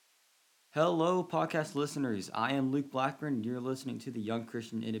Hello, podcast listeners. I am Luke Blackburn, and you're listening to the Young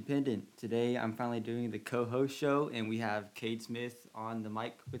Christian Independent. Today, I'm finally doing the co-host show, and we have Cade Smith on the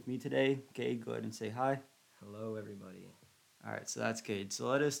mic with me today. Cade, go ahead and say hi. Hello, everybody. All right, so that's Cade. So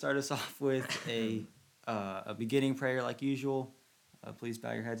let us start us off with a beginning prayer, like usual. Please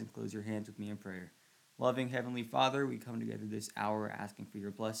bow your heads and close your hands with me in prayer. Loving Heavenly Father, we come together this hour asking for your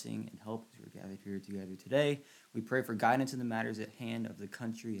blessing and help as we're gathered here together today. We pray for guidance in the matters at hand of the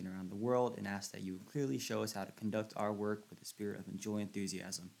country and around the world and ask that you would clearly show us how to conduct our work with a spirit of joy and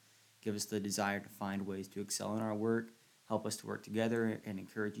enthusiasm. Give us the desire to find ways to excel in our work, help us to work together and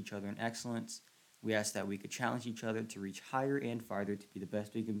encourage each other in excellence. We ask that we could challenge each other to reach higher and farther to be the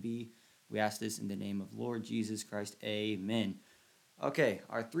best we can be. We ask this in the name of Lord Jesus Christ. Amen. Okay,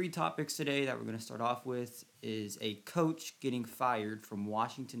 our three topics today that we're going to start off with is a coach getting fired from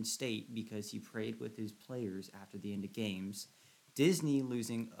Washington State because he prayed with his players after the end of games, Disney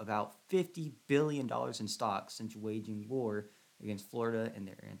losing about $50 billion in stocks since waging war against Florida and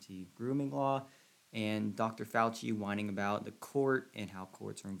their anti-grooming law, and Dr. Fauci whining about the court and how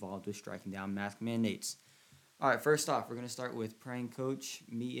courts are involved with striking down mask mandates. All right, first off, we're going to start with praying coach.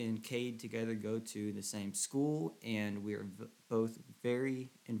 Me and Cade together go to the same school, and we are both very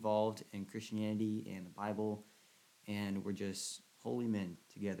involved in Christianity and the Bible, and we're just holy men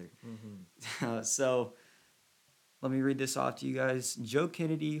together. So let me read this off to you guys. Joe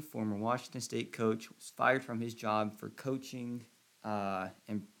Kennedy, former Washington State coach, was fired from his job for coaching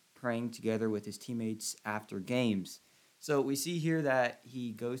and praying together with his teammates after games. So we see here that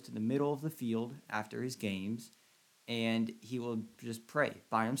he goes to the middle of the field after his games, and he will just pray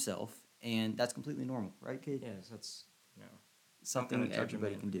by himself, and that's completely normal, right, kid? Yes, that's Something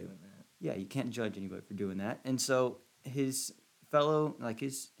everybody can do. Yeah, you can't judge anybody for doing that. And so his fellow, like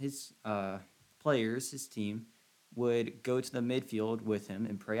his players, his team, would go to the midfield with him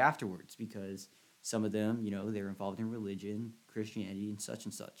and pray afterwards because some of them, they're involved in religion, Christianity, and such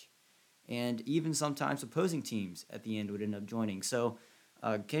and such. And even sometimes opposing teams at the end would end up joining. So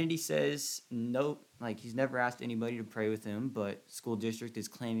Kennedy says no, like he's never asked anybody to pray with him, but school district is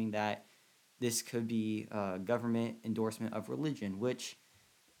claiming that this could be government endorsement of religion, which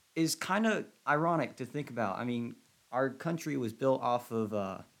is kind of ironic to think about. I mean, our country was built off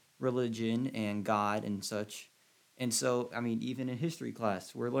of religion and God and such. And so, I mean, even in history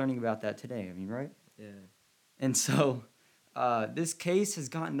class, we're learning about that today. I mean, right? Yeah. And so this case has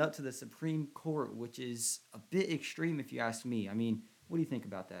gotten up to the Supreme Court, which is a bit extreme if you ask me. I mean, what do you think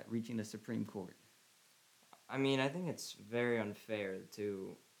about that, reaching the Supreme Court? I mean, I think it's very unfair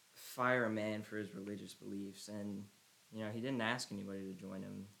to fire a man for his religious beliefs, and he didn't ask anybody to join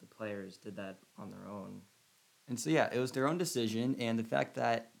him. The players did that on their own. And so, yeah, it was their own decision, and the fact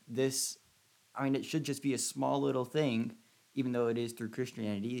that it should just be a small little thing, even though it is through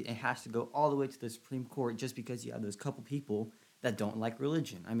Christianity, it has to go all the way to the Supreme Court just because you have those couple people that don't like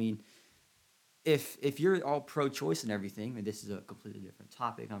religion. I mean, if you're all pro-choice and everything, and this is a completely different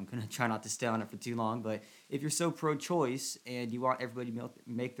topic, I'm going to try not to stay on it for too long, but if you're so pro-choice and you want everybody to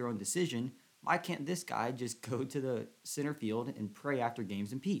make their own decision, why can't this guy just go to the center field and pray after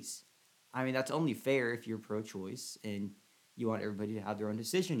games in peace? I mean, that's only fair if you're pro-choice and you want everybody to have their own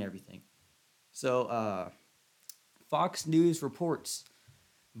decision and everything. So, Fox News reports,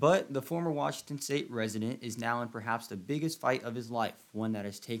 but the former Washington State resident is now in perhaps the biggest fight of his life, one that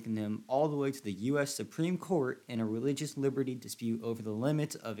has taken him all the way to the U.S. Supreme Court in a religious liberty dispute over the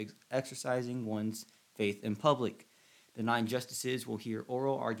limits of exercising one's faith in public. The 9 justices will hear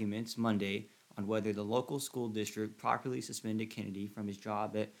oral arguments Monday on whether the local school district properly suspended Kennedy from his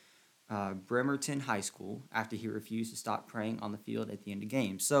job at Bremerton High School after he refused to stop praying on the field at the end of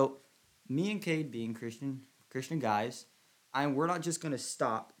games. So, me and Cade being Christian guys, we're not just going to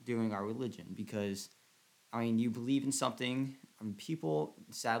stop doing our religion because, you believe in something. People,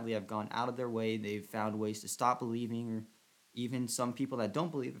 sadly, have gone out of their way. They've found ways to stop believing, or even some people that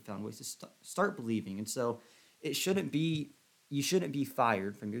don't believe have found ways to start believing. And so you shouldn't be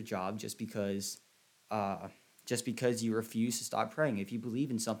fired from your job just because you refuse to stop praying. If you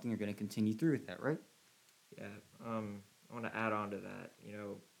believe in something, you're going to continue through with that, right? Yeah. I want to add on to that.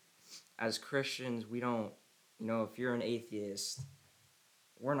 As Christians, we don't. If you're an atheist,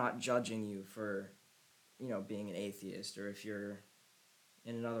 we're not judging you for, being an atheist. Or if you're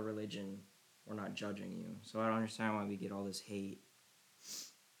in another religion, we're not judging you. So I don't understand why we get all this hate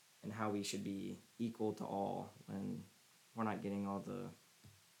and how we should be equal to all when we're not getting all the,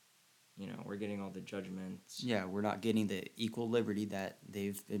 we're getting all the judgments. Yeah, we're not getting the equal liberty that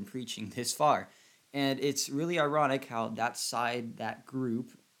they've been preaching this far. And it's really ironic how that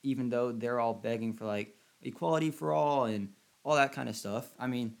group, even though they're all begging for, equality for all and all that kind of stuff,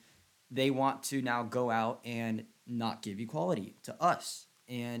 they want to now go out and not give equality to us.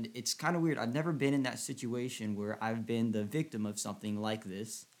 And it's kind of weird. I've never been in that situation where I've been the victim of something like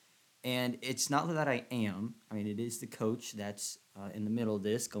this. And it's not that I am. I mean, it is the coach that's in the middle of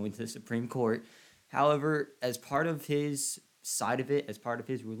this, going to the Supreme Court. However, as part of his side of it, as part of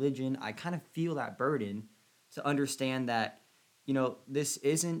his religion, I kind of feel that burden to understand that, this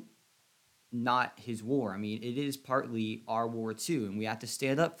isn't not his war. I mean, it is partly our war too, and we have to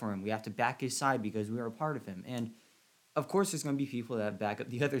stand up for him. We have to back his side because we are a part of him. And of course, there's going to be people that back up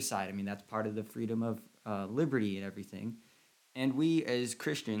the other side. I mean, that's part of the freedom of liberty and everything. And we as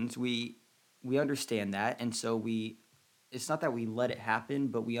Christians, we understand that, and so it's not that we let it happen,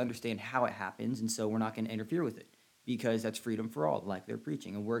 but we understand how it happens, and so we're not going to interfere with it because that's freedom for all, like they're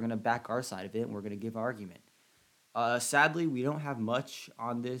preaching, and we're going to back our side of it, and we're going to give argument. Sadly, we don't have much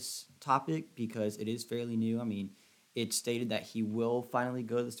on this topic because it is fairly new. I mean, it's stated that he will finally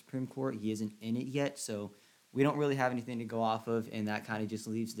go to the Supreme Court. He isn't in it yet, so we don't really have anything to go off of, and that kind of just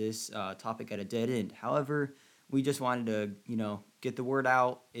leaves this topic at a dead end. However, we just wanted to, get the word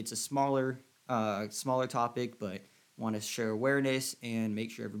out. It's a smaller topic, but want to share awareness and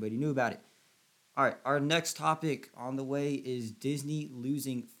make sure everybody knew about it. All right, our next topic on the way is Disney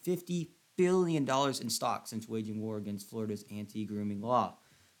losing $50 billion in stock since waging war against Florida's anti-grooming law.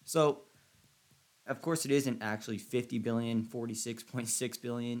 So, of course, it isn't actually 50 billion, 46.6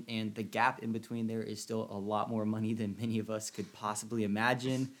 billion, and the gap in between there is still a lot more money than many of us could possibly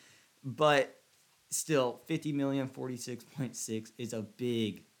imagine. But still, 50 million, 46.6 is a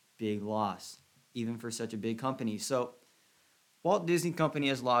big, big loss, even for such a big company. So, Walt Disney Company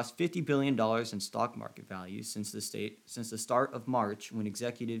has lost $50 billion in stock market value since the start of March, when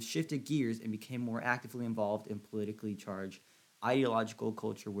executives shifted gears and became more actively involved in politically charged ideological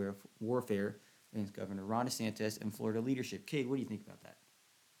culture warfare against Governor Ron DeSantis and Florida leadership. Cade, what do you think about that?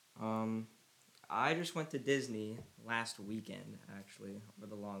 I just went to Disney last weekend, actually, over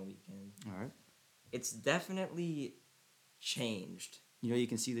the long weekend. All right. It's definitely changed. You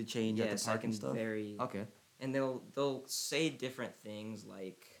can see the change at the park and stuff? Okay. And they'll say different things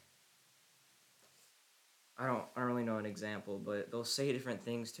like, I don't really know an example, but they'll say different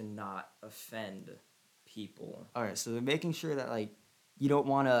things to not offend people. All right, so they're making sure that you don't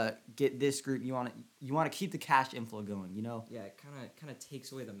want to get this group. You want to keep the cash inflow going. Yeah, it kind of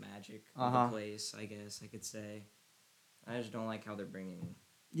takes away the magic of the place, I guess I could say. I just don't like how they're bringing.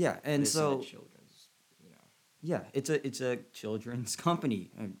 Yeah, and this so into children's. Yeah, it's a children's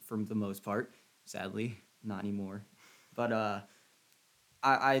company for the most part. Sadly, not anymore. But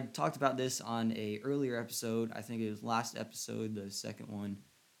I talked about this on a earlier episode. I think it was last episode, the second one.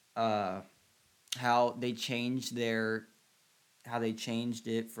 How they changed it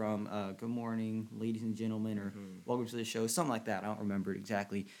from good morning, ladies and gentlemen, or welcome to the show, something like that. I don't remember it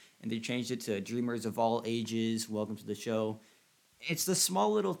exactly. And they changed it to dreamers of all ages, welcome to the show. It's the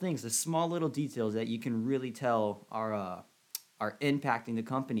small little things, the small little details that you can really tell are impacting the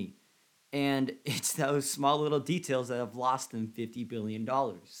company. And it's those small little details that have lost them $50 billion.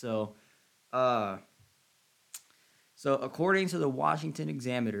 So according to the Washington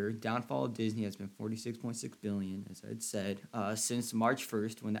Examiner, downfall of Disney has been $46.6 billion, as I had said, since March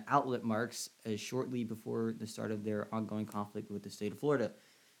 1st, when the outlet marks shortly before the start of their ongoing conflict with the state of Florida.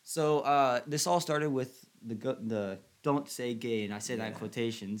 So this all started with the "don't say gay," and I say that in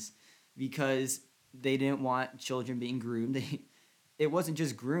quotations, because they didn't want children being groomed. It wasn't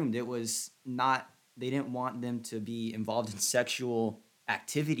just groomed. It was not. They didn't want them to be involved in sexual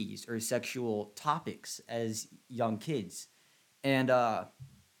activities or sexual topics as young kids, and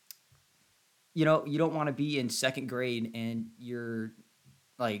you don't want to be in second grade and your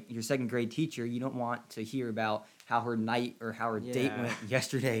second grade teacher. You don't want to hear about how her night or how her date went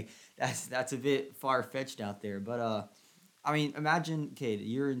yesterday. That's a bit far fetched out there, but I mean, imagine, Kate,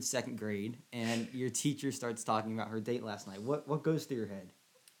 you're in second grade and your teacher starts talking about her date last night. What goes through your head?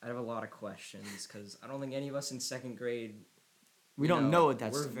 I have a lot of questions because I don't think any of us in second grade. We don't know what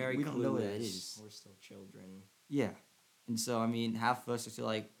that's. We're very we clueless. don't know what that is. We're still children. Yeah, and so I mean, half of us are still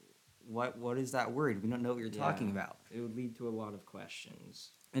like, what is that word? We don't know what you're talking about. It would lead to a lot of questions.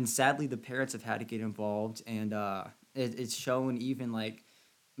 And sadly, the parents have had to get involved, and it's shown even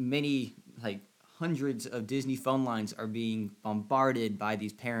many hundreds of Disney phone lines are being bombarded by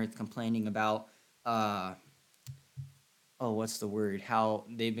these parents complaining about what's the word? How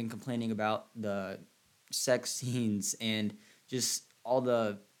they've been complaining about the sex scenes and just all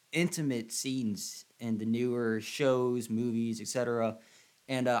the intimate scenes in the newer shows, movies, etc.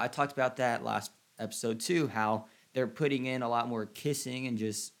 And I talked about that last episode too, how they're putting in a lot more kissing and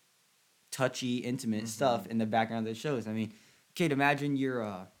just touchy, intimate stuff in the background of the shows. I mean, Kate, imagine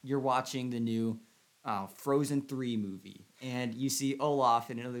you're watching the new Frozen 3 movie, and you see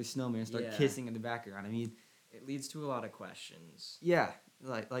Olaf and another snowman start Yeah. kissing in the background. I mean, It leads to a lot of questions. yeah,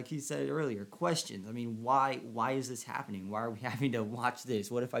 like he said earlier, questions. I mean, why is this happening? Why are we having to watch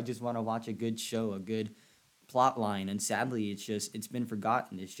this? What if I just want to watch a good show, a good plot line? And sadly, it's been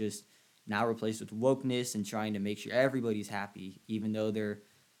forgotten. It's just now replaced with wokeness and trying to make sure everybody's happy, even though they're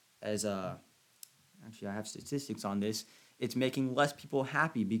as actually I have statistics on this. It's making less people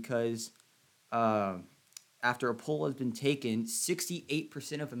happy because uh, after a poll has been taken,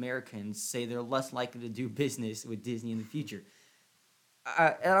 68% of Americans say they're less likely to do business with Disney in the future.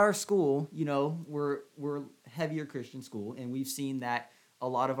 At our school, we're heavier Christian school, and we've seen that a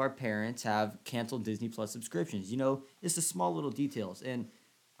lot of our parents have canceled Disney Plus subscriptions. It's the small little details, and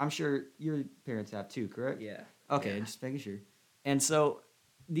I'm sure your parents have too, correct? Yeah. Okay, Yeah. just making sure. And so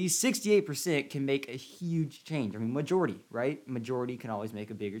these 68% can make a huge change. I mean, majority, right? Majority can always make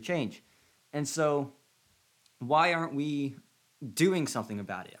a bigger change. And so why aren't we doing something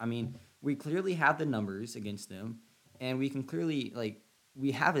about it? I mean, we clearly have the numbers against them, and we can clearly,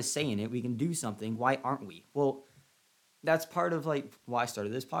 we have a say in it. We can do something. Why aren't we? Well, that's part of, why I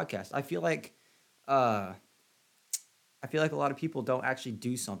started this podcast. Uh, I feel like a lot of people don't actually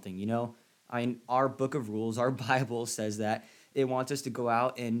do something. I mean, our book of rules, our Bible says that it wants us to go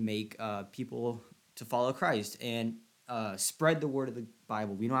out and make people to follow Christ and spread the word of the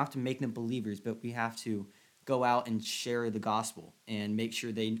Bible. We don't have to make them believers, but we have to go out and share the gospel and make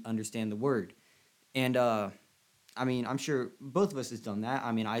sure they understand the word. And I mean, I'm sure both of us has done that.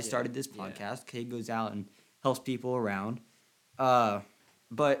 I mean, I started this Yeah. podcast. Kate goes out and helps people around.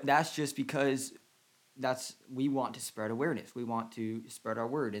 But that's just because we want to spread awareness. We want to spread our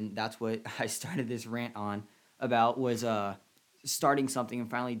word, and that's what I started this rant on about was starting something and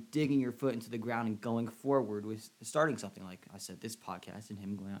finally digging your foot into the ground and going forward with starting something like I said, this podcast and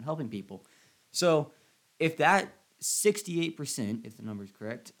him going out and helping people. So if that 68%, if the number is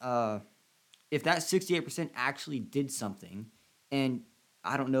correct, if that 68% actually did something, and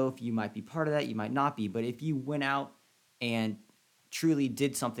I don't know if you might be part of that, you might not be, but if you went out and truly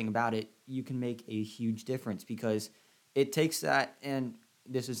did something about it, you can make a huge difference because it takes that, and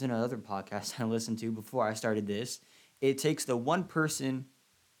this was in another podcast I listened to before I started this, it takes the one person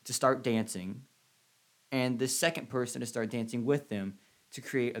to start dancing and the second person to start dancing with them to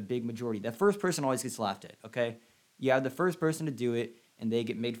create a big majority. The first person always gets laughed at, okay? You have the first person to do it, and they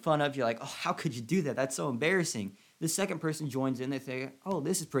get made fun of. You're like, oh, how could you do that? That's so embarrassing. The second person joins in, they say, oh,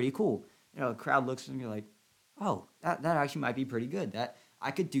 this is pretty cool. The crowd looks at them, you're like, oh, that actually might be pretty good. That I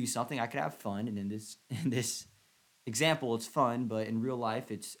could do something, I could have fun, and in this example, it's fun, but in real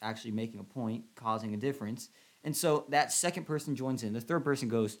life, it's actually making a point, causing a difference. And so that second person joins in. The third person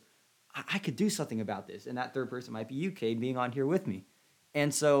goes, I could do something about this. And that third person might be you, Cade, being on here with me.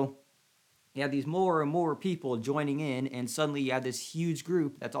 And so you have these more and more people joining in, and suddenly you have this huge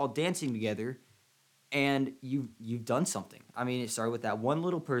group that's all dancing together, and you've done something. I mean, it started with that one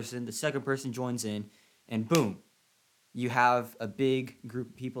little person, the second person joins in, and boom, you have a big group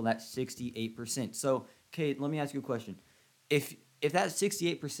of people, that's 68%. So, Kate, let me ask you a question. If that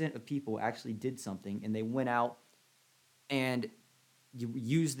 68% of people actually did something, and they went out and you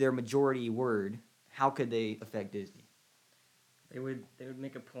used their majority word, how could they affect Disney? They would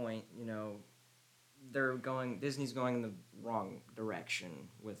make a point, Disney's going in the wrong direction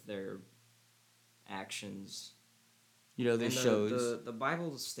with their actions. There's shows. The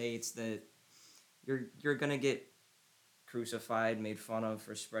Bible states that you're gonna get crucified, made fun of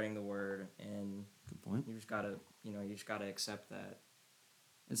for spreading the word, and Good point. you just gotta accept that.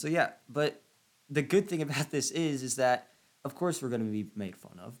 And so yeah, but the good thing about this is that of course we're going to be made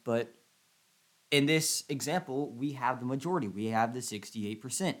fun of, but in this example we have the majority. We have the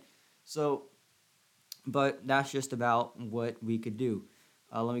 68%. So, but that's just about what we could do.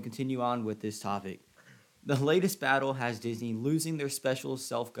 Let me continue on with this topic. The latest battle has Disney losing their special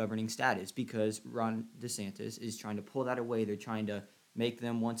self-governing status because Ron DeSantis is trying to pull that away. They're trying to make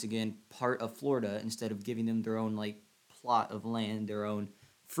them once again part of Florida instead of giving them their own plot of land, their own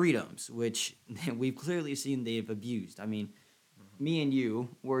freedoms, which we've clearly seen they've abused. I mean, me and you,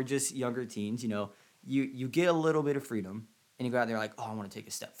 we're just younger teens. You get a little bit of freedom, and you go out there like, oh, I want to take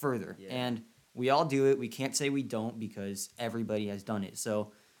a step further, Yeah. and we all do it. We can't say we don't because everybody has done it.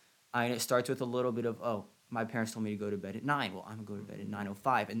 So, it starts with a little bit of, oh, my parents told me to go to bed at 9. Well, I'm going to go to bed at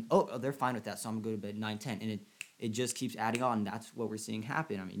 9:05. And, oh, they're fine with that, so I'm going to go to bed at 9:10. And it just keeps adding on. And that's what we're seeing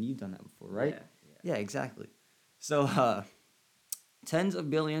happen. I mean, you've done that before, right? Yeah. Yeah, exactly. So, tens of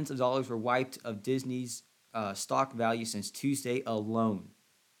billions of dollars were wiped of Disney's stock value since Tuesday alone.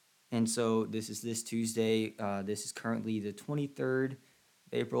 And so this is this Tuesday. This is currently the 23rd of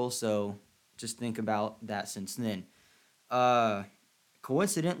April. So just think about that since then. Uh,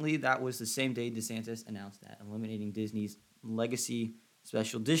 Coincidentally, that was the same day DeSantis announced that eliminating Disney's legacy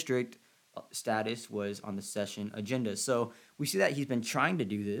special district status was on the session agenda. So we see that he's been trying to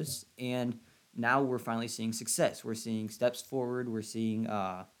do this, and now we're finally seeing success. We're seeing steps forward. We're seeing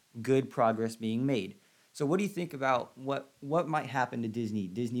good progress being made. So what do you think about what might happen to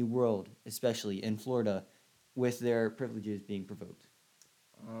Disney World, especially in Florida, with their privileges being revoked?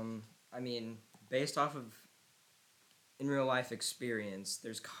 I mean, based off of in real life experience,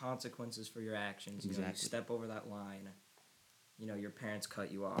 there's consequences for your actions. You know, you step over that line, your parents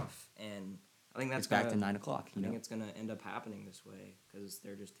cut you off, and I think that's back to 9 o'clock. I think it's gonna end up happening this way because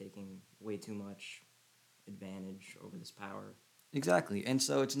they're just taking way too much advantage over this power. Exactly, and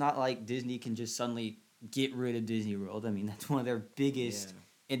so it's not like Disney can just suddenly get rid of Disney World. I mean, that's one of their biggest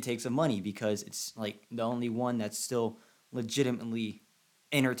intakes of money because it's like the only one that's still legitimately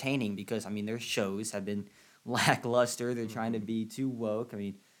entertaining. Because I mean, their shows have been lackluster. They're trying to be too woke. I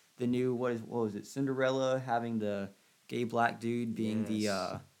mean, the new what was it? Cinderella having the gay black dude being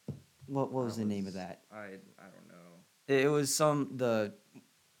the what was the name of that? I don't know. It was it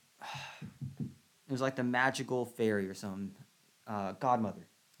was like the magical fairy or something, godmother,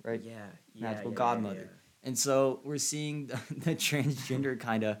 right? Yeah, Magical godmother. Yeah. And so we're seeing the transgender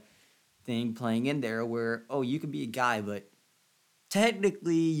kind of thing playing in there where, oh, you could be a guy, but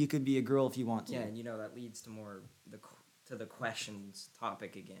technically you could be a girl if you want to. Yeah, and that leads to to the questions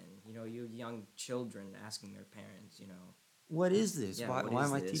topic again. You young children asking their parents, what is this? Yeah, why are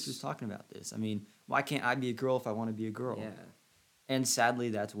my teachers talking about this? I mean, why can't I be a girl if I want to be a girl? Yeah. And sadly,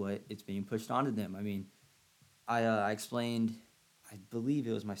 that's what it's being pushed onto them. I mean, I explained, I believe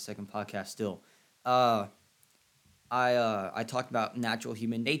it was my second podcast still. I talked about natural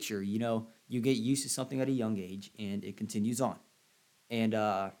human nature. You get used to something at a young age, and it continues on. And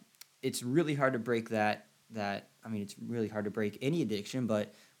it's really hard to break that. I mean, it's really hard to break any addiction.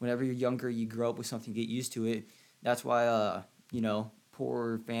 But whenever you're younger, you grow up with something, get used to it. That's why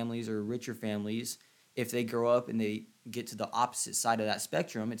poorer families or richer families, if they grow up and they get to the opposite side of that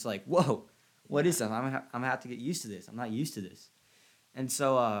spectrum, it's like, whoa, what is that? I'm gonna have to get used to this. I'm not used to this. And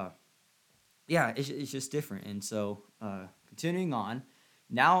so it's just different. And so continuing on,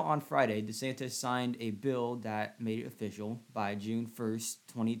 now on Friday, DeSantis signed a bill that made it official. By June 1st,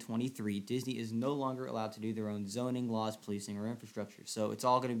 2023, Disney is no longer allowed to do their own zoning, laws, policing, or infrastructure. So it's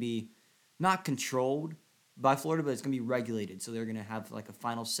all going to be not controlled by Florida, but it's going to be regulated. So they're going to have like a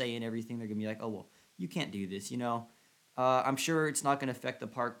final say in everything. They're going to be like, oh, well, you can't do this, I'm sure it's not going to affect the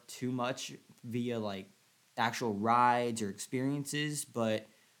park too much via like actual rides or experiences, but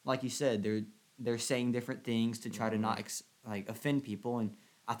like you said, they're saying different things to try to not offend people, and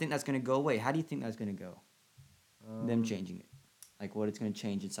I think that's going to go away. How do you think that's going to go? Them changing it, like what it's going to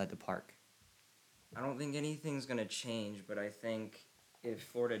change inside the park. I don't think anything's going to change, but I think if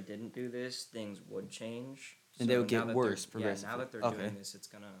Florida didn't do this, things would change. And they would get worse progressively. Yeah, now that they're doing this, it's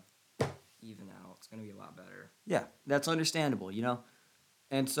going to even out. It's going to be a lot better. Yeah, that's understandable,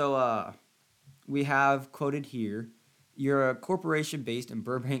 And so we have quoted here, you're a corporation based in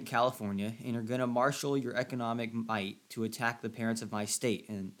Burbank, California, and you're going to marshal your economic might to attack the parents of my state.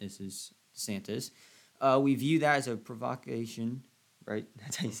 And this is DeSantis. We view that as a provocation, right?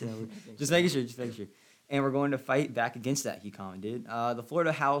 That's how you say it. Just making sure. And we're going to fight back against that, he commented. The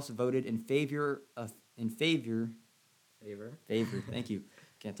Florida House voted in favor, thank you,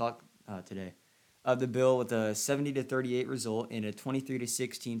 can't talk today, of the bill with a 70-38 result and a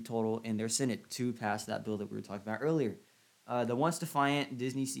 23-16 total in their Senate to pass that bill that we were talking about earlier. The once defiant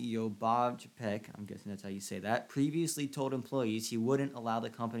Disney CEO Bob Chapek, I'm guessing that's how you say that, previously told employees he wouldn't allow the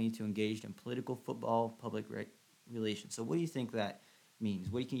company to engage in political football public relations. So what do you think that means?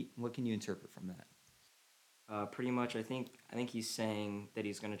 What can you interpret from that? Pretty much, I think he's saying that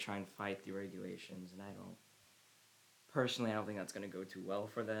he's going to try and fight the regulations, and I don't think that's going to go too well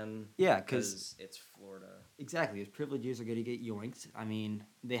for them. Yeah, because it's Florida. Exactly, his privileges are going to get yoinked. I mean,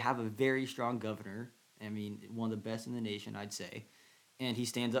 they have a very strong governor. I mean, one of the best in the nation, I'd say, and he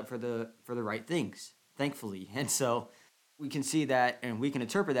stands up for the right things, thankfully. And so we can see that, and we can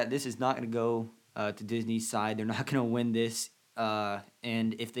interpret that this is not going to go to Disney's side. They're not going to win this,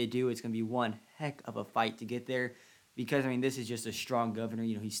 and if they do, it's going to be one heck of a fight to get there. Because, I mean, this is just a strong governor.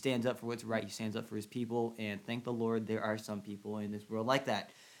 He stands up for what's right. He stands up for his people. And thank the Lord there are some people in this world like that.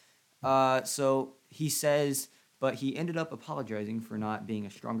 So he says, but he ended up apologizing for not being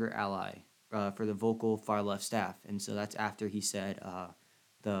a stronger ally for the vocal far-left staff. And so that's after he said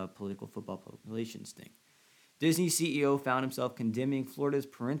the political football public relations thing. Disney CEO found himself condemning Florida's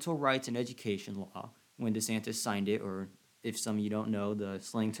parental rights and education law when DeSantis signed it, or if some of you don't know, the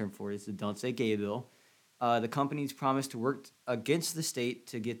slang term for it is the Don't Say Gay bill. The companies promised to work against the state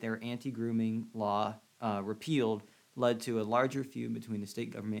to get their anti-grooming law repealed, led to a larger feud between the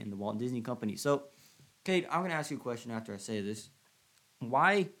state government and the Walt Disney Company. So, Kate, I'm going to ask you a question after I say this.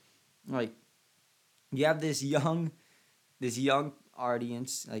 Why, like, you have this young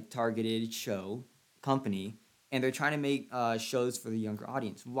audience, like, targeted show company, and they're trying to make shows for the younger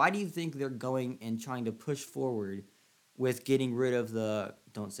audience. Why do you think they're going and trying to push forward with getting rid of the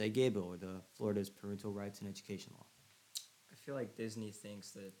Don't Say Gay bill or the Florida's parental rights and education law? I feel like Disney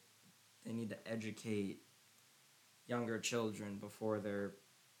thinks that they need to educate younger children before they're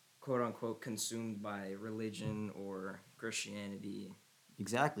quote unquote consumed by religion or Christianity.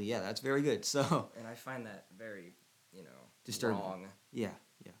 Exactly. Yeah, that's very good. So, And I find that very, disturbing. wrong. Yeah.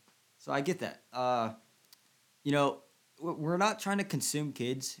 So I get that. We're not trying to consume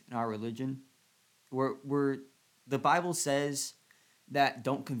kids in our religion. We're the Bible says that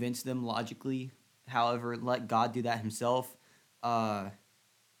don't convince them logically. However, let God do that Himself.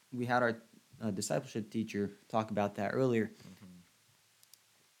 We had our discipleship teacher talk about that earlier.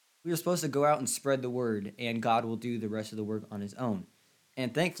 We were supposed to go out and spread the word, and God will do the rest of the work on His own.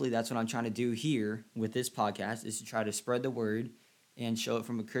 And thankfully, that's what I'm trying to do here with this podcast, is to try to spread the word and show it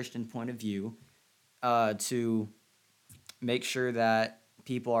from a Christian point of view, to make sure that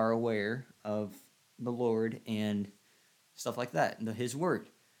people are aware of the Lord and stuff like that, and His word.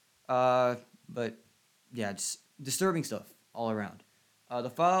 But yeah, just disturbing stuff all around. The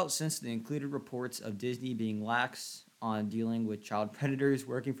fallout since the included reports of Disney being lax on dealing with child predators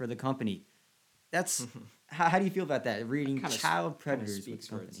working for the company. That's how do you feel about that? Reading child predators speaks with the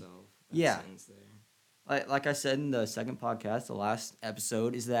for company. itself. Yeah. Sentence there. Like I said in the second podcast, the last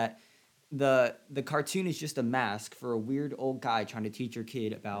episode, is that the cartoon is just a mask for a weird old guy trying to teach your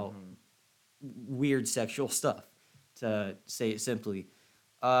kid about weird sexual stuff, to say it simply.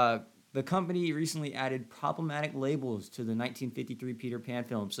 The company recently added problematic labels to the 1953 Peter Pan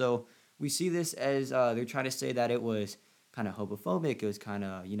film. So we see this as they're trying to say that it was kind of homophobic. It was kind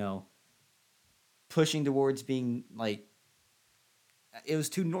of, pushing towards being, like, it was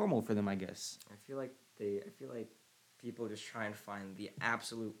too normal for them, I guess. I feel like people just try and find the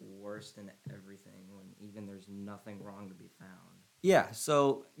absolute worst in everything when even there's nothing wrong to be found. Yeah,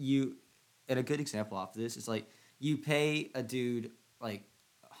 so and a good example off of this is, like, you pay a dude like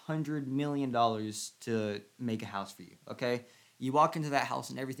 $100 million to make a house for you, okay? You walk into that house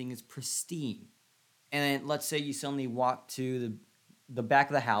and everything is pristine. And then let's say you suddenly walk to the back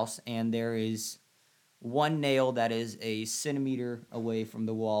of the house and there is one nail that is a centimeter away from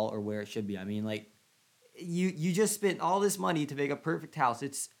the wall or where it should be. I mean, like, you just spent all this money to make a perfect house.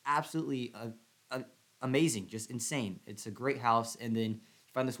 It's absolutely amazing, just insane. It's a great house, and then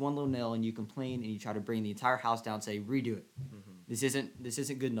you find this one little nail and you complain and you try to bring the entire house down and say, redo it. This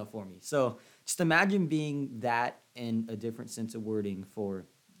isn't good enough for me. So just imagine being that in a different sense of wording for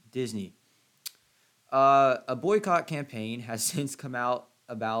Disney. A boycott campaign has since come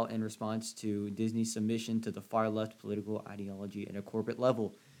about in response to Disney's submission to the far left political ideology at a corporate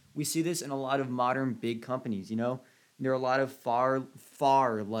level. We see this in a lot of modern big companies, There are a lot of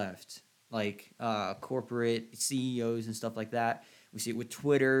far left, like corporate CEOs and stuff like that. We see it with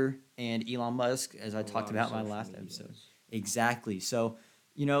Twitter and Elon Musk, as I talked about in my last episode. Exactly. So,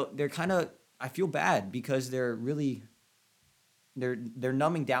 they're kind of, I feel bad because they're really, they're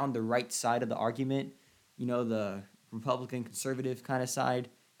numbing down the right side of the argument, the Republican conservative kind of side,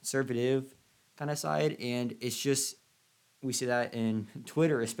 and it's just, we see that in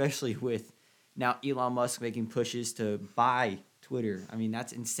Twitter, especially with now Elon Musk making pushes to buy Twitter. I mean,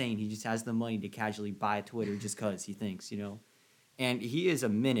 that's insane. He just has the money to casually buy Twitter just because he thinks, And he is a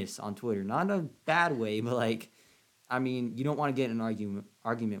menace on Twitter. Not in a bad way, but, like, I mean, you don't want to get in an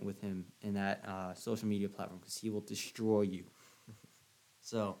argument with him in that social media platform because he will destroy you.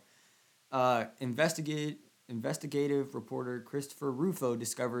 So, investigative reporter Christopher Rufo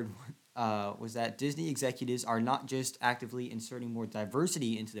discovered was that Disney executives are not just actively inserting more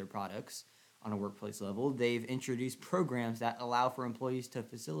diversity into their products on a workplace level. They've introduced programs that allow for employees to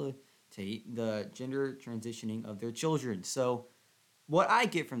facilitate the gender transitioning of their children. So what I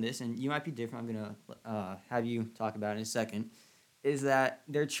get from this, and you might be different, I'm going to have you talk about it in a second, is that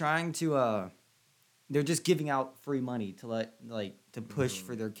they're trying to, they're just giving out free money to to push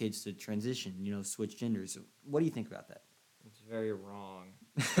for their kids to transition, switch genders. What do you think about that? It's very wrong.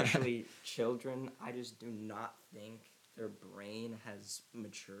 Especially children, I just do not think their brain has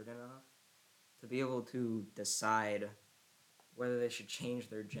matured enough to be able to decide whether they should change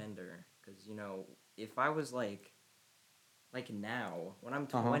their gender. Because, if I was like now, when I'm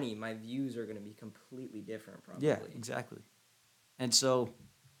 20, my views are going to be completely different probably. Yeah, exactly. And so,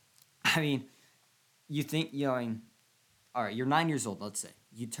 I mean, you think, I mean, all right, you're 9 years old, let's say.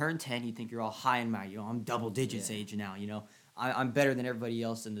 You turn 10, you think you're all high and mighty. I'm double digits age now, I'm better than everybody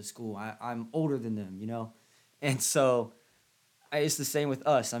else in the school. I'm older than them, And so, it's the same with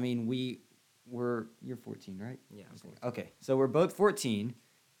us. I mean, you're 14, right? Yeah, I'm 14. Okay, so we're both 14,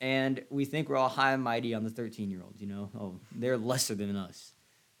 and we think we're all high and mighty on the 13-year-olds, Oh, they're lesser than us.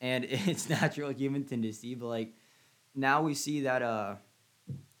 And it's natural human tendency, but, like, now we see that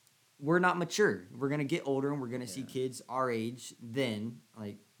we're not mature. We're going to get older, and we're going to see kids our age then,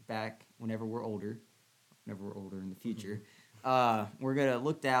 like, back whenever we're older in the future. We're going to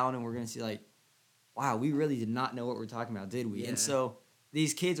look down, and we're going to see, like, wow, we really did not know what we're talking about, did we? Yeah. And so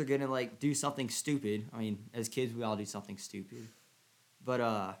these kids are going to, like, do something stupid. I mean, as kids, we all do something stupid. But,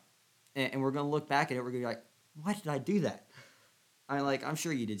 and we're going to look back at it. We're going to be like, why did I do that? I'm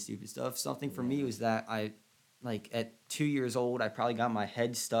sure you did stupid stuff. Something for me was that at 2 years old, I probably got my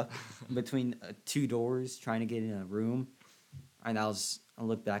head stuck between two doors trying to get in a room. And I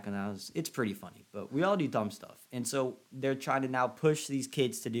look back and it's pretty funny. But we all do dumb stuff. And so they're trying to now push these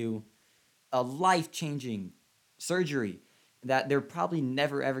kids to do a life-changing surgery that they're probably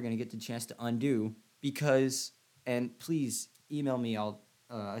never, ever going to get the chance to undo because, and please email me, I'll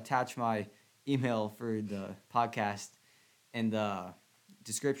attach my email for the podcast in the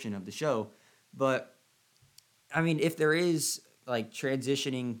description of the show. But, I mean, if there is, like,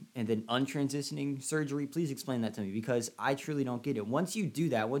 transitioning and then untransitioning surgery, please explain that to me because I truly don't get it. Once you do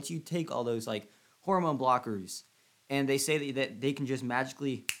that, once you take all those, like, hormone blockers and they say that they can just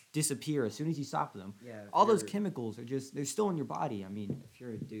magically disappear as soon as you stop them. Yeah. All those chemicals they're still in your body. I mean, if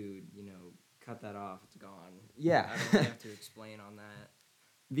you're a dude, cut that off, it's gone. Yeah. I don't really have to explain on that.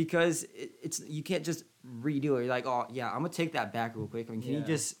 Because it's you can't just redo it. You're like, oh yeah, I'm gonna take that back real quick. I mean, can you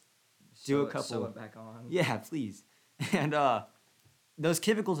just do a couple? Sew it back on. Yeah, please. And those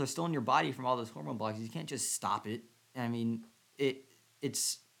chemicals are still in your body from all those hormone blockers. You can't just stop it. I mean, it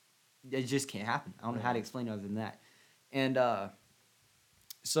just can't happen. I don't know how to explain it other than that. And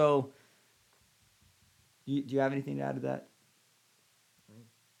so, do you have anything to add to that?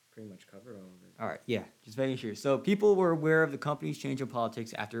 Pretty much covered all of it. All right, yeah, just making sure. So people were aware of the company's change in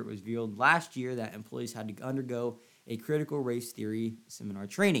politics after it was revealed last year that employees had to undergo a critical race theory seminar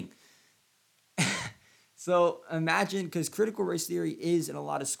training. So imagine, because critical race theory is in a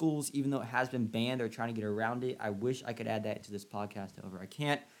lot of schools, even though it has been banned, they're trying to get around it. I wish I could add that to this podcast, however, I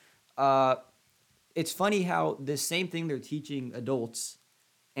can't. It's funny how this same thing they're teaching adults,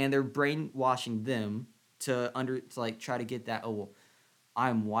 and they're brainwashing them to try to get that, oh, well,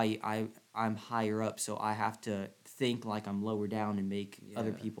 I'm white, I'm higher up, so I have to think like I'm lower down and make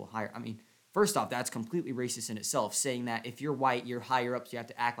other people higher. I mean, first off, that's completely racist in itself, saying that if you're white, you're higher up, so you have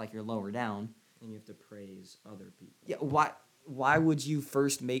to act like you're lower down. And you have to praise other people. Yeah, why would you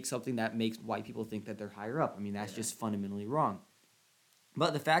first make something that makes white people think that they're higher up? I mean, that's just fundamentally wrong.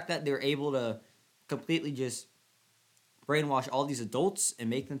 But the fact that they're able to completely just brainwash all these adults and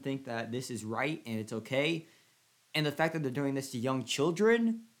make them think that this is right and it's okay, and the fact that they're doing this to young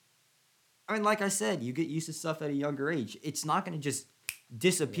children, I mean, like I said, you get used to stuff at a younger age. It's not going to just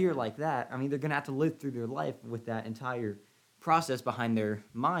disappear like that. I mean, they're going to have to live through their life with that entire process behind their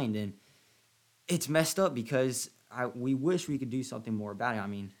mind, and it's messed up because we wish we could do something more about it. I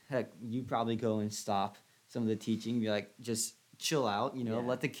mean, heck, you probably go and stop some of the teaching, be like, just chill out,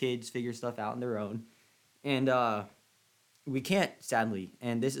 let the kids figure stuff out on their own. And we can't, sadly,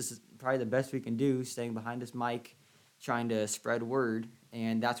 and this is probably the best we can do, staying behind this mic, trying to spread word,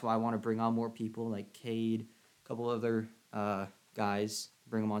 and that's why I want to bring on more people like Cade, a couple other guys,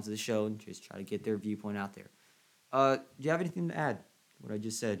 bring them onto the show and just try to get their viewpoint out there. Do you have anything to add to what I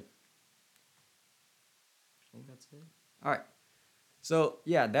just said? I think that's it. All right. So,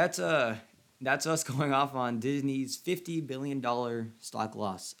 yeah, that's us going off on Disney's $50 billion stock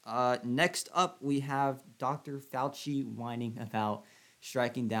loss. Next up, we have Dr. Fauci whining about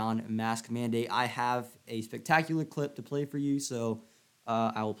striking down mask mandate. I have a spectacular clip to play for you, so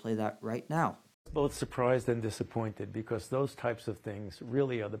I will play that right now. Both surprised and disappointed because those types of things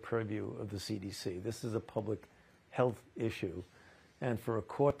really are the purview of the CDC. This is a public health issue. And for a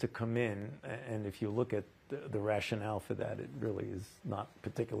court to come in, and if you look at the rationale for that, it really is not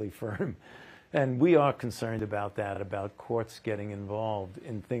particularly firm. And we are concerned about that, about courts getting involved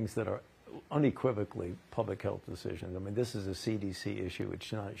in things that are unequivocally public health decisions. I mean, this is a CDC issue. It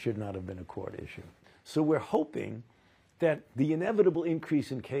should not have been a court issue. So we're hoping that the inevitable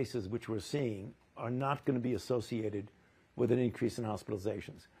increase in cases which we're seeing are not going to be associated with an increase in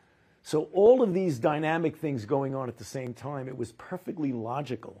hospitalizations. So all of these dynamic things going on at the same time, it was perfectly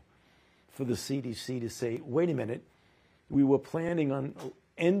logical for the CDC to say, wait a minute, we were planning on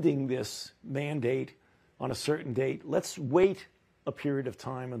ending this mandate on a certain date. Let's wait a period of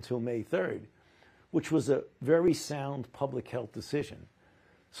time until May 3rd, which was a very sound public health decision.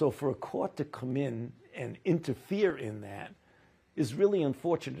 So for a court to come in and interfere in that is really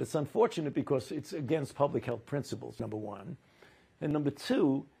unfortunate. It's unfortunate because it's against public health principles, number one. And number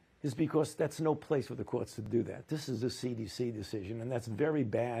two is because that's no place for the courts to do that. This is a CDC decision, and that's very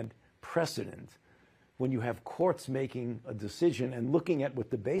bad precedent when you have courts making a decision and looking at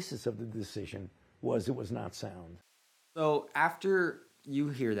what the basis of the decision was. It was not sound. So after you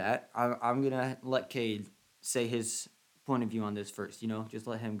hear that, I'm going to let Cade say his point of view on this first. Just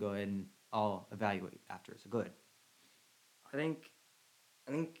let him go ahead and I'll evaluate after. So go ahead. I think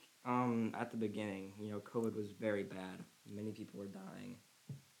at the beginning, COVID was very bad. Many people were dying.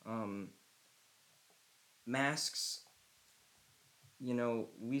 Masks,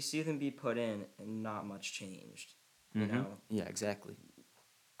 we see them be put in and not much changed. Yeah, exactly.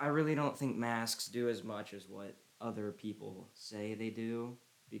 I really don't think masks do as much as what other people say they do,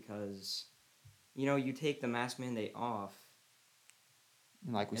 because you take the mask mandate off,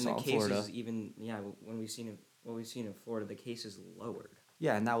 like we and saw the in Florida. cases when we've seen in Florida, the cases lowered.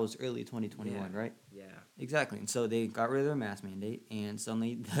 Yeah, and that was early 2021, right? Yeah. Exactly. And so they got rid of their mask mandate, and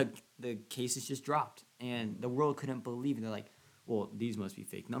suddenly the cases just dropped, and the world couldn't believe it. They're like, well, these must be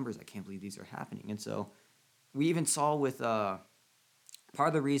fake numbers. I can't believe these are happening. And so we even saw with part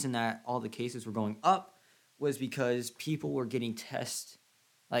of the reason that all the cases were going up was because people were getting tests.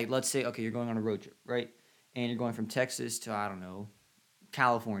 Like, let's say, okay, you're going on a road trip, right? And you're going from Texas to, I don't know,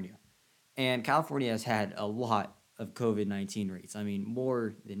 California. And California has had a lot of COVID-19 rates. I mean,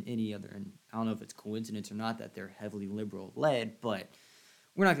 more than any other. And I don't know if it's coincidence or not that they're heavily liberal-led, but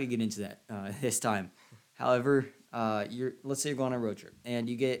we're not going to get into that this time. However, let's say you're going on a road trip, and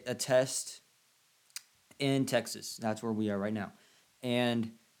you get a test in Texas. That's where we are right now.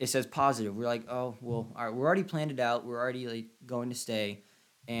 And it says positive. We're like, oh, well, all right, we're already planned it out. We're already going to stay.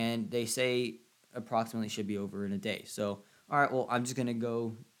 And they say approximately should be over in a day. So, all right, well, I'm just going to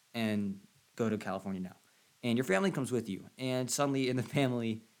go to California now. And your family comes with you. And suddenly in the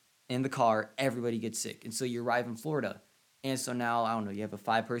family, in the car, everybody gets sick. And so you arrive in Florida. And so now, I don't know, you have a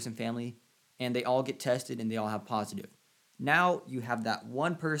 5-person family, and they all get tested, and they all have positive. Now you have that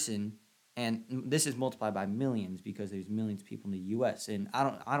one person, and this is multiplied by millions because there's millions of people in the U.S. And I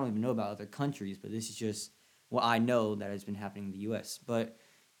don't even know about other countries, but this is just what I know that has been happening in the U.S. But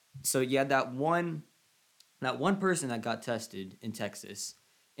so you had that one person that got tested in Texas,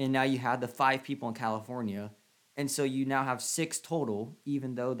 and now you have the 5 people in California, and so you now have 6 total,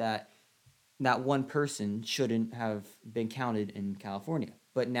 even though that one person shouldn't have been counted in California.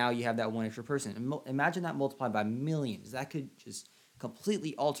 But now you have that one extra person. Imagine that multiplied by millions. That could just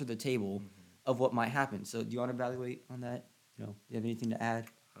completely alter the table of what might happen. So do you want to evaluate on that? Do you have anything to add?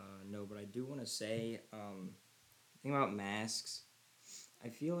 No, but I do want to say, thing about masks, I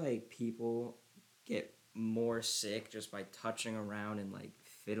feel like people get more sick just by touching around and like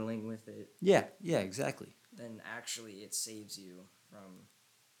fiddling with it. Yeah, exactly. Then actually it saves you from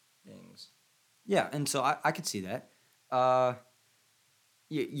things. Yeah, and so I could see that.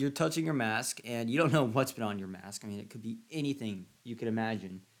 You're touching your mask, and you don't know what's been on your mask. I mean, it could be anything you could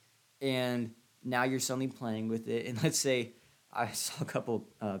imagine. And now you're suddenly playing with it. And let's say I saw a couple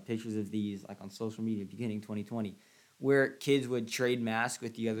pictures of these like on social media beginning 2020, where kids would trade masks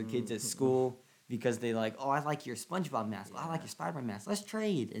with the other kids at school because they like, oh, I like your SpongeBob mask. Yeah. I like your Spider-Man mask. Let's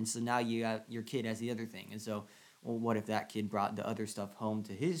trade. And so now your kid has the other thing. And so, well, what if that kid brought the other stuff home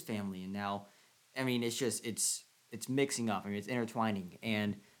to his family? And now, I mean, it's just, it's mixing up. I mean, it's intertwining.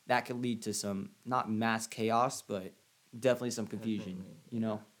 And that could lead to some, not mass chaos, but definitely some confusion,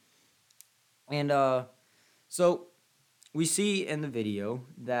 And so we see in the video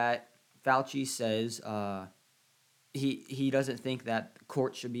that Fauci says he doesn't think that the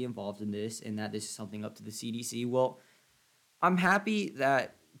court should be involved in this and that this is something up to the CDC. Well, I'm happy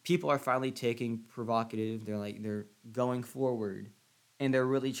that people are finally taking provocative. They're going forward, and they're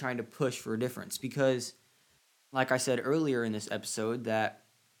really trying to push for a difference because, like I said earlier in this episode, that,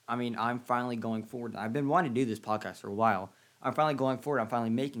 I mean, I'm finally going forward. I've been wanting to do this podcast for a while. I'm finally going forward. I'm finally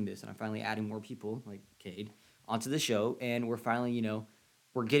making this, and I'm finally adding more people, like Cade, onto the show, and we're finally,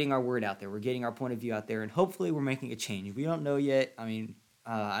 we're getting our word out there. We're getting our point of view out there, and hopefully we're making a change. We don't know yet. I mean,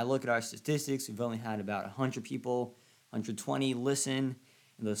 I look at our statistics. We've only had about 100 people, 120 listen,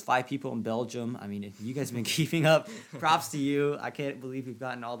 and those 5 people in Belgium. I mean, if you guys have been keeping up, props to you. I can't believe we've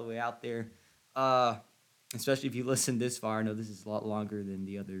gotten all the way out there. especially if you listen this far. I know this is a lot longer than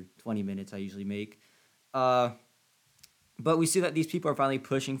the other 20 minutes I usually make. Uh, but we see that these people are finally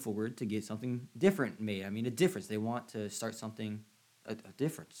pushing forward to get something different made. I mean, a difference. They want to start something, a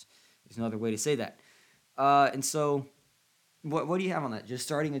difference. There's another way to say that. And so, what do you have on that? Just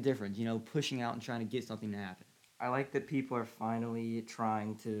starting a difference, pushing out and trying to get something to happen. I like that people are finally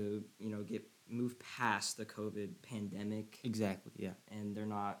trying to, move past the COVID pandemic. Exactly, yeah. And they're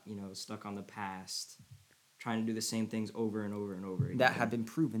not, stuck on the past, trying to do the same things over and over and over again. That have been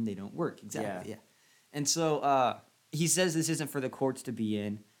proven they don't work. Exactly, yeah. And so he says this isn't for the courts to be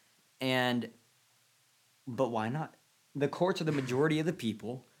in, but why not? The courts are the majority of the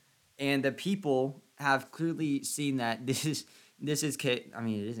people, and the people have clearly seen that this is I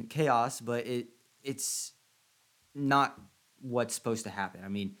mean, it isn't chaos, but it's not what's supposed to happen. I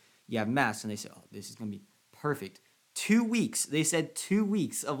mean, you have masks, and they say, oh, this is going to be perfect. 2 weeks. They said 2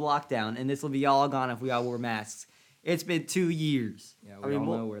 weeks of lockdown, and this will be all gone if we all wore masks. It's been 2 years. Yeah, we all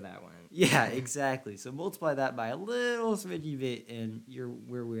know where that went. Yeah, exactly. So multiply that by a little smidgy bit, and you're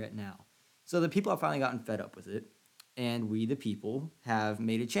where we're at now. So the people have finally gotten fed up with it, and we, the people, have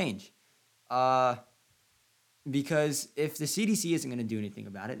made a change. Because if the CDC isn't going to do anything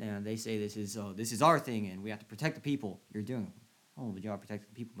about it, and they say this is our thing, and we have to protect the people, you're doing a hell of a job protecting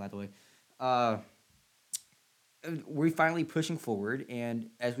the people, by the way. We're finally pushing forward, and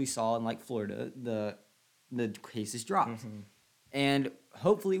as we saw in Florida, the cases dropped. Mm-hmm. And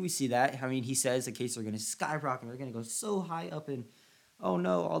hopefully we see that. I mean, he says the cases are going to skyrocket. They're going to go so high up, and oh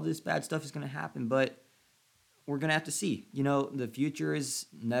no, all this bad stuff is going to happen. But we're going to have to see. The future is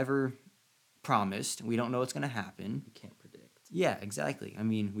never promised. We don't know what's going to happen. We can't predict. Yeah, exactly. I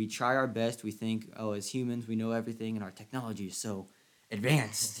mean, we try our best. We think, as humans, we know everything, and our technology is so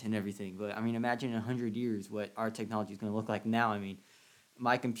advanced and everything. But, I mean, imagine in 100 years what our technology is going to look like now. I mean,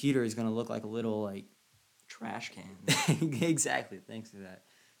 my computer is going to look like a little, trash can. Exactly. Thanks for that.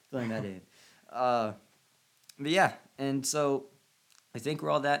 Filling that in. But yeah, and so I think we're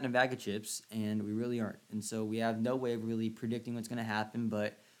all that in a bag of chips, and we really aren't. And so we have no way of really predicting what's going to happen,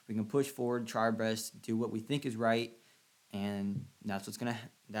 but we can push forward, try our best, do what we think is right, and that's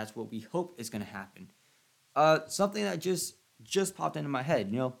what we hope is going to happen. Something that just popped into my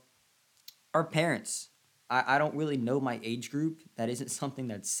head, our parents. I don't really know my age group. That isn't something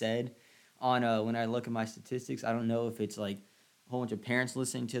that's said on when I look at my statistics. I don't know if it's a whole bunch of parents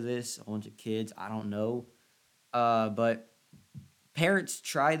listening to this, a whole bunch of kids. I don't know. But parents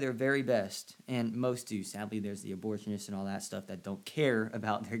try their very best, and most do. Sadly, there's the abortionists and all that stuff that don't care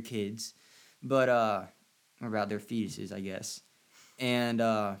about their kids, but about their fetuses, I guess. And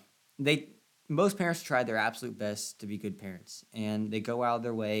most parents try their absolute best to be good parents, and they go out of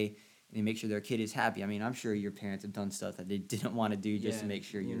their way and they make sure their kid is happy. I mean, I'm sure your parents have done stuff that they didn't want to do just to make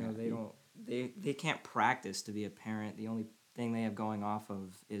sure you're happy. They can't practice to be a parent. The only thing they have going off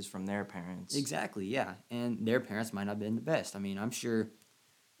of is from their parents. Exactly, yeah. And their parents might not have been the best. I mean, I'm sure,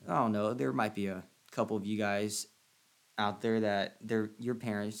 I don't know, there might be a couple of you guys out there that your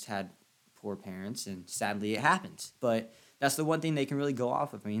parents had poor parents, and sadly it happens. But that's the one thing they can really go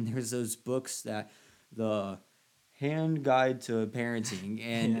off of. I mean, there's those books the Hand Guide to Parenting,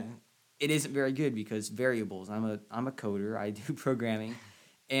 and it isn't very good because variables. I'm a coder. I do programming.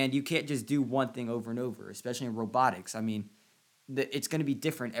 And you can't just do one thing over and over, especially in robotics. I mean, it's going to be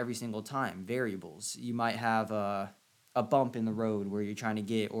different every single time. Variables. You might have a bump in the road where you're trying to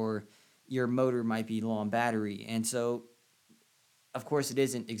get, or your motor might be low on battery. And so, of course, it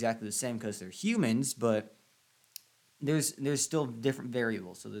isn't exactly the same because they're humans, but there's still different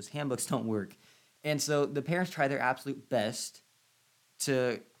variables. So those handbooks don't work. And so the parents try their absolute best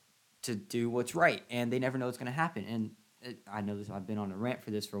to do what's right, and they never know what's going to happen. And I know this. I've been on a rant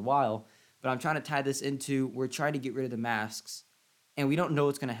for this for a while, but I'm trying to tie this into we're trying to get rid of the masks, and we don't know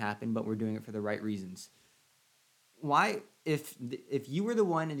what's going to happen, but we're doing it for the right reasons. Why, if you were the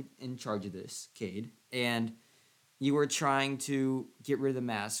one in charge of this, Cade, and you were trying to get rid of the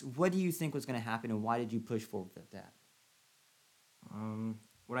masks, what do you think was going to happen, and why did you push forward with that?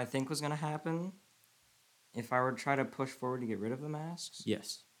 What I think was going to happen, if I were to try to push forward to get rid of the masks?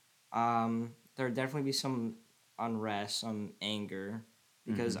 Yes. There would definitely be some unrest, some anger,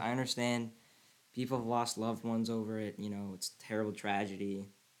 because I understand people have lost loved ones over it. It's a terrible tragedy.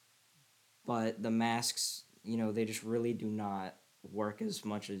 But the masks, they just really do not work as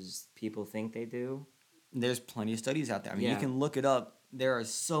much as people think they do. There's plenty of studies out there. I mean, you can look it up. There are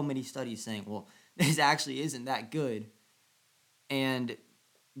so many studies saying, well, this actually isn't that good. And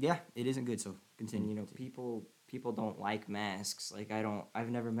yeah, it isn't good. So continue. People don't like masks. I've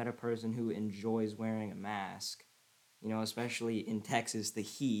never met a person who enjoys wearing a mask. Especially in Texas, the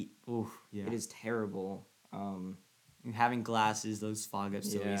heat. Oof, yeah. It is terrible. Having glasses, those fog up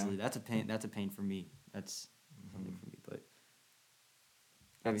so Yeah. easily. That's a pain. That's a pain for me. That's something for me. But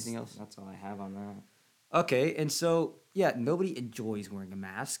everything else. That's all I have on that. Okay, and so yeah, nobody enjoys wearing a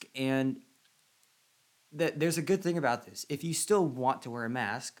mask, and there's a good thing about this. If you still want to wear a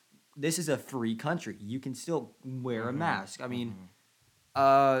mask, this is a free country. You can still wear a mask. I mean,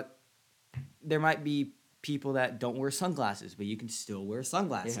 there might be people that don't wear sunglasses, but you can still wear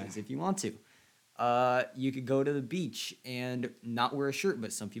sunglasses if you want to. You could go to the beach and not wear a shirt,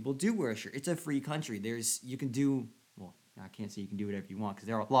 but some people do wear a shirt. It's a free country. You can do, well, I can't say you can do whatever you want because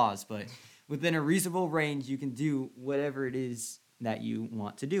there are laws, but within a reasonable range, you can do whatever it is that you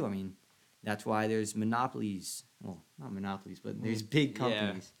want to do. I mean, that's why there's monopolies. Well, not monopolies, but there's big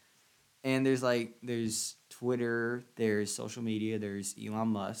companies. And there's Twitter, there's social media, there's Elon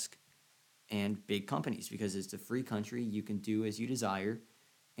Musk, and big companies because it's a free country. You can do as you desire,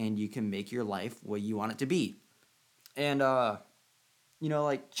 and you can make your life what you want it to be. And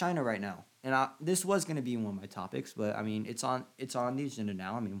like China right now. And this was going to be one of my topics, but I mean, it's on the agenda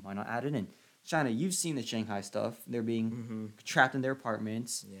now. I mean, why not add it in? China, you've seen the Shanghai stuff. They're being trapped in their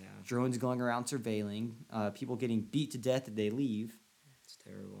apartments. Yeah. Drones going around surveilling. People getting beat to death if they leave. It's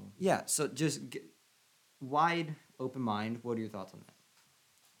terrible. Yeah, so just wide open mind. What are your thoughts on that?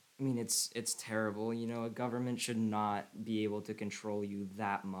 I mean, it's terrible. You know, a government should not be able to control you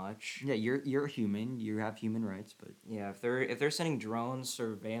that much. Yeah, you're a human. You have human rights, but Yeah, if they're sending drones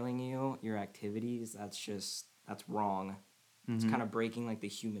surveilling you, your activities, that's wrong. It's kind of breaking like the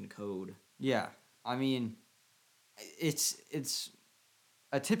human code. yeah, I mean, it's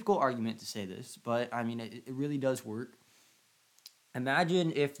a typical argument to say this, but I mean, it really does work.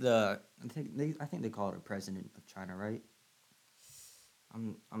 Imagine if I think they call it a president of China, right?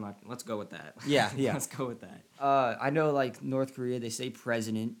 I'm not. Let's go with that. Yeah. Let's go with that. I know, like North Korea, they say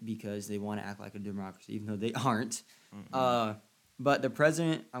president because they want to act like a democracy, even though they aren't. But the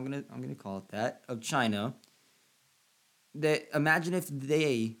president, I'm gonna call it that, of China. Imagine if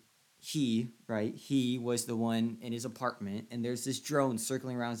he was the one in his apartment, and there's this drone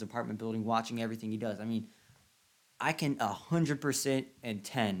circling around his apartment building, watching everything he does. I mean, I can 100% and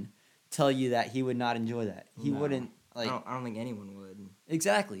 10 tell you that he would not enjoy that. He wouldn't. Like, I don't think anyone would.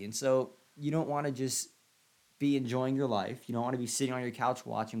 Exactly. And so you don't want to just be enjoying your life. You don't want to be sitting on your couch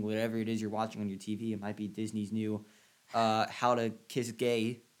watching whatever it is you're watching on your TV. It might be Disney's new How to Kiss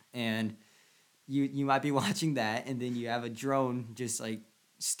Gay. And you might be watching that, and then you have a drone just like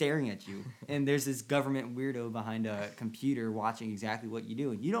staring at you. And there's this government weirdo behind a computer watching exactly what you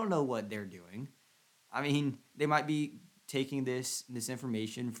do. And you don't know what they're doing. I mean, they might be taking this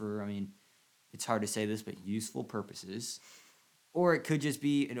information for, I mean, it's hard to say this, but useful purposes. Or it could just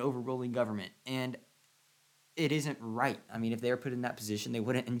be an overruling government. And it isn't right. I mean, if they were put in that position, they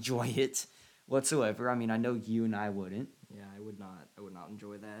wouldn't enjoy it whatsoever. I mean, I know you and I wouldn't. Yeah, I would not. I would not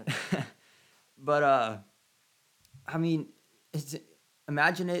enjoy that. But, I mean,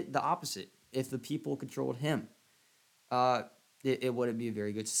 imagine it the opposite. If the people controlled him, it wouldn't be a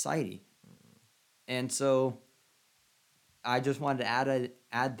very good society. And so I just wanted to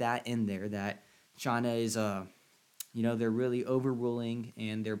add that in there, that China is, they're really overruling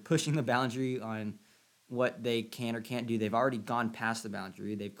and they're pushing the boundary on what they can or can't do. They've already gone past the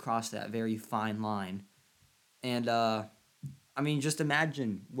boundary. They've crossed that very fine line. And, I mean, just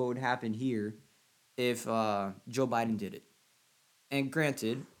imagine what would happen here if Joe Biden did it. And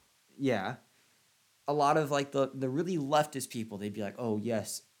granted, yeah, a lot of, like, the really leftist people, they'd be like, oh,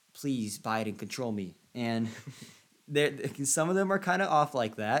 yes, please, Biden, control me. And some of them are kind of off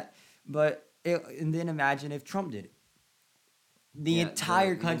like that. And then imagine if Trump did it. The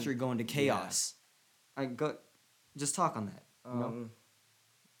entire country going to chaos. Yeah. Just talk on that.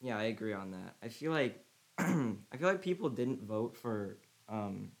 Yeah, I agree on that. I feel like people didn't vote for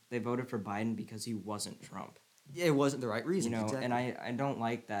they voted for Biden because he wasn't Trump. Yeah, it wasn't the right reason. Exactly. And I don't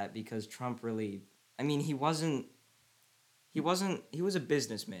like that because Trump really, I mean, he was a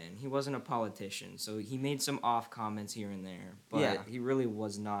businessman. He wasn't a politician. So he made some off comments here and there, but he really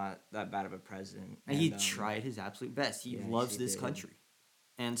was not that bad of a president. And he tried his absolute best. He loves this country.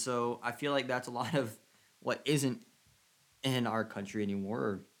 And so I feel like that's a lot of what isn't in our country anymore.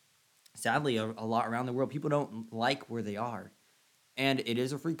 Or sadly, a lot around the world. People don't like where they are. And it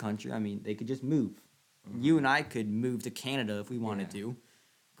is a free country. I mean, they could just move. Mm-hmm. You and I could move to Canada if we wanted to.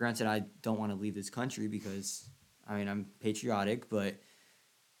 Granted, I don't want to leave this country because, I mean, I'm patriotic, but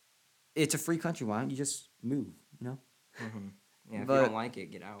it's a free country. Why don't you just move, Mm-hmm. Yeah, if you don't like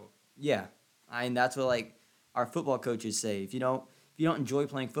it, get out. Yeah. I mean, that's what, like, our football coaches say. If you don't enjoy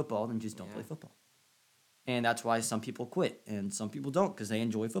playing football, then just don't play football. And that's why some people quit, and some people don't because they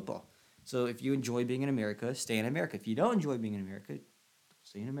enjoy football. So if you enjoy being in America, stay in America. If you don't enjoy being in America, don't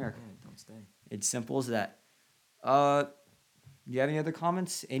stay in America. Yeah, don't stay. It's simple as that. Do you have any other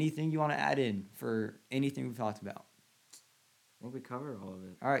comments? Anything you want to add in for anything we've talked about? I think we covered all of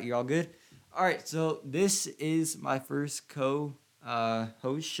it. All right, you're all good? All right, so this is my first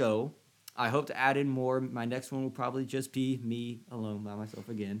co-host show. I hope to add in more. My next one will probably just be me alone by myself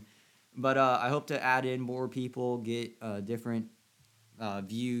again. But I hope to add in more people, get different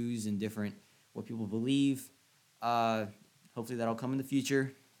views and different what people believe. Hopefully that'll come in the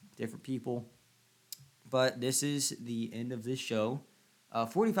future, different people. But this is the end of this show.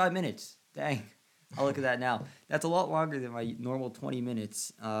 45 minutes. Dang. I'll look at that now. That's a lot longer than my normal 20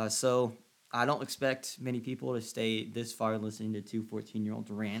 minutes. So I don't expect many people to stay this far listening to two 14-year-olds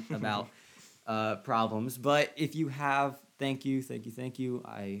rant about problems. But if you have, thank you.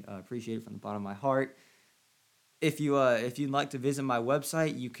 I appreciate it from the bottom of my heart. If you'd like to visit my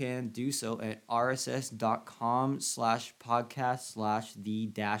website, you can do so at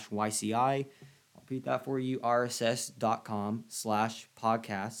rss.com/podcast/the-YCI. Repeat that for you,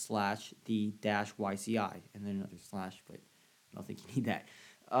 rss.com/podcast/the-YCI, and then another slash, but I don't think you need that.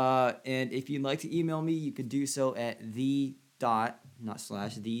 And if you'd like to email me, you could do so at the.YCI, not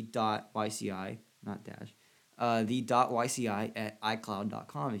dash, the.YCI at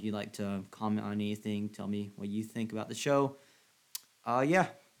iCloud.com. If you'd like to comment on anything, tell me what you think about the show. Yeah,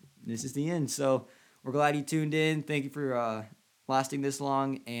 this is the end. So we're glad you tuned in. Thank you for lasting this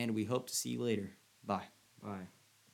long, and we hope to see you later. Bye. Bye.